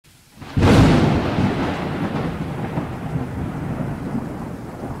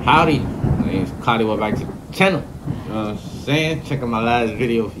Howdy, my name's Cloudy. Welcome back to the channel. You know what I'm saying? Check out my last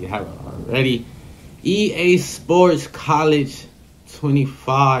video if you haven't already. EA Sports College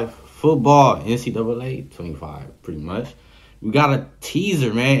 25 football, NCAA 25, pretty much. We got a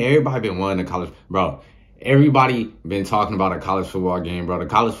teaser, man. Everybody been wanting a college, bro. Everybody been talking about a college football game, bro. The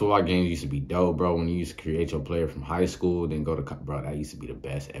college football games used to be dope, bro. When you used to create your player from high school, then go to, bro, that used to be the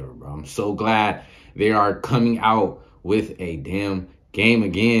best ever, bro. I'm so glad they are coming out with a damn game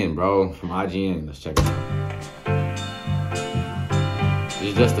again, bro, from IGN. Let's check it out.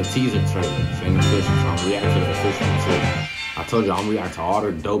 It's just a teaser trailer. It's ain't official, so I'm reacting to the official one too. I told you I'm reacting to all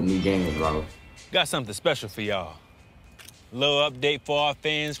the dope new games, bro. Got something special for y'all. A little update for our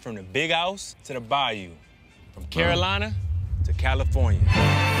fans from the big house to the bayou. From Carolina to California.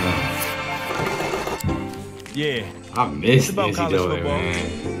 Yeah. I miss it's about college football.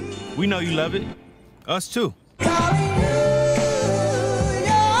 Man. We know you love it. Us too.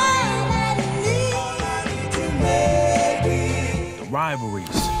 Rivalries,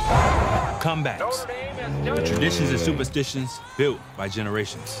 comebacks, the traditions and superstitions built by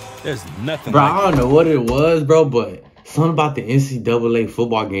generations. There's nothing bro, like I don't know what it was, bro, but something about the NCAA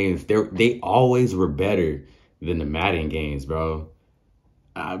football games, they always were better than the Madden games, bro.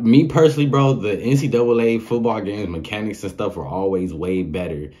 Me personally, bro, the NCAA football games, mechanics and stuff were always way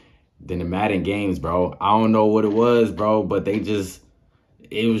better than the Madden games, bro. I don't know what it was, bro, but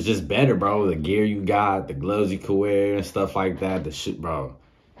it was just better, bro. The gear you got, the gloves you could wear and stuff like that. The shit, bro.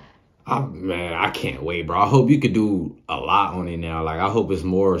 Man, I can't wait, bro. I hope you could do a lot on it now. Like, I hope it's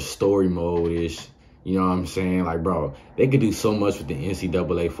more story mode-ish. You know what I'm saying? Like, bro, they could do so much with the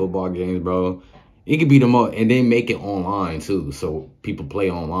NCAA football games, bro. It could be the most, and then make it online, too, so people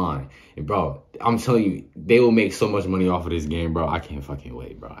play online. And, bro, I'm telling you, they will make so much money off of this game, bro. I can't fucking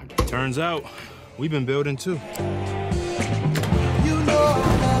wait, bro. Turns out, we've been building, too.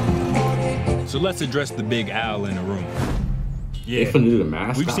 So let's address the big owl in the room. Yeah, they finna do the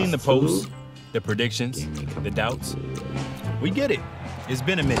mascots, we've seen the posts, the predictions, the doubts. We get it. It's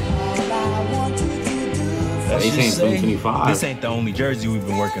been a minute. They saying 2025. This ain't the only jersey we've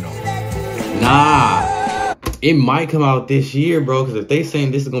been working on. Nah, it might come out this year, bro. Because if they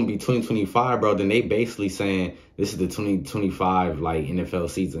saying this is gonna be 2025, bro, then they basically saying this is the 2025 like NFL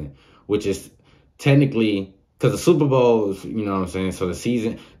season, which is technically. Because the Super Bowl is, you know what I'm saying? So the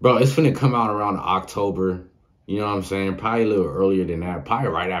season, bro, it's finna come out around October. You know what I'm saying? Probably a little earlier than that. Probably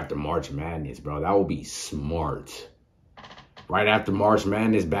right after March Madness, bro. That would be smart. Right after March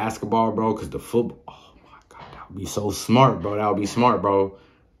Madness basketball, bro. Because the football, oh my God, that would be so smart, bro. That would be smart, bro.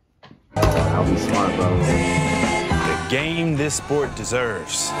 That would be smart, bro. The game this sport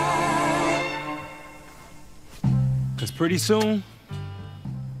deserves. Because pretty soon,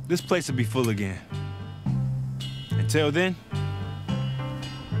 this place will be full again. Until then,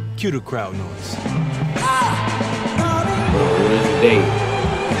 cue the crowd noise. What is the date?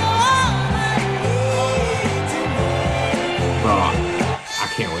 Bro, I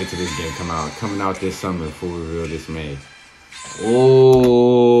can't wait till this game come out. Coming out this summer, full reveal this May.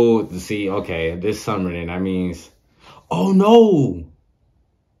 Oh, see, okay, this summer then, that means, oh no.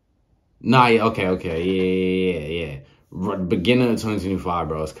 Nah, yeah, okay, yeah. Beginning of 2025,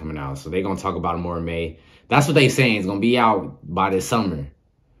 bro, it's coming out. So they're going to talk about it more in May. That's what they saying. It's going to be out by this summer.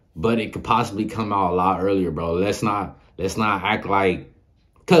 But it could possibly come out a lot earlier, bro. Let's not act like...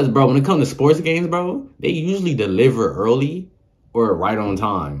 Because, bro, when it comes to sports games, bro, they usually deliver early or right on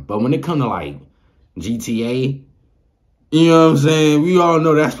time. But when it comes to, like, GTA, you know what I'm saying? We all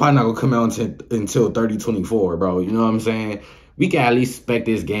know that's probably not going to come out until 2024, bro. You know what I'm saying? We can at least expect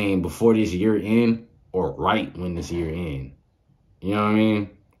this game before this year end or right when this year end. You know what I mean?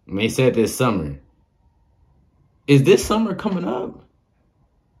 And they said this summer. Is this summer coming up?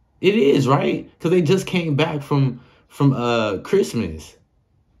 It is, right? Because they just came back from Christmas.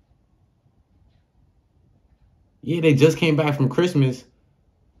 Yeah, they just came back from Christmas.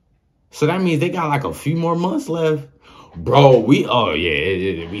 So that means they got like a few more months left. Bro, we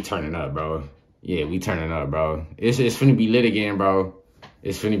turning up, bro. Yeah, we turning up, bro. It's finna be lit again, bro.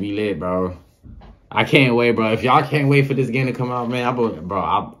 It's finna be lit, bro. I can't wait, bro. If y'all can't wait for this game to come out, man, I love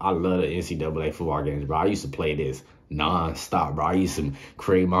the NCAA football games, bro. I used to play this non-stop, bro. I used to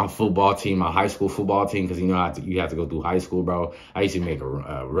create my football team, my high school football team, because, you know, you have to go through high school, bro. I used to make a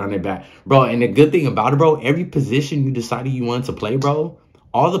running back. Bro, and the good thing about it, bro, every position you decided you wanted to play, bro,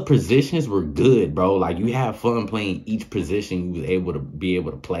 all the positions were good, bro. Like, you have fun playing each position you was able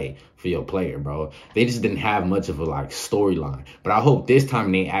to play for your player, bro. They just didn't have much of a, like, storyline. But I hope this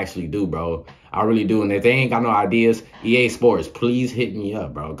time they actually do, bro. I really do. And if they ain't got no ideas, EA Sports, please hit me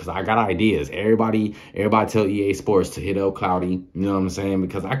up, bro, because I got ideas. Everybody tell EA Sports to hit up Cloudy, you know what I'm saying?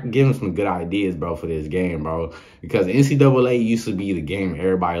 Because I can give them some good ideas, bro, for this game, bro. Because NCAA used to be the game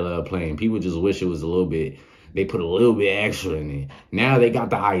everybody loved playing. People just wish it was a little bit, they put a little bit extra in it. Now they got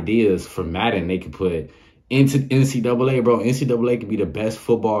the ideas for Madden they could put into NCAA, bro. NCAA could be the best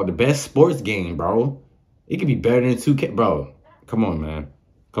football, the best sports game, bro. It could be better than 2K, bro. Come on, man.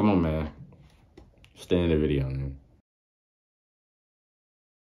 Come on, man. Stay in the video, man.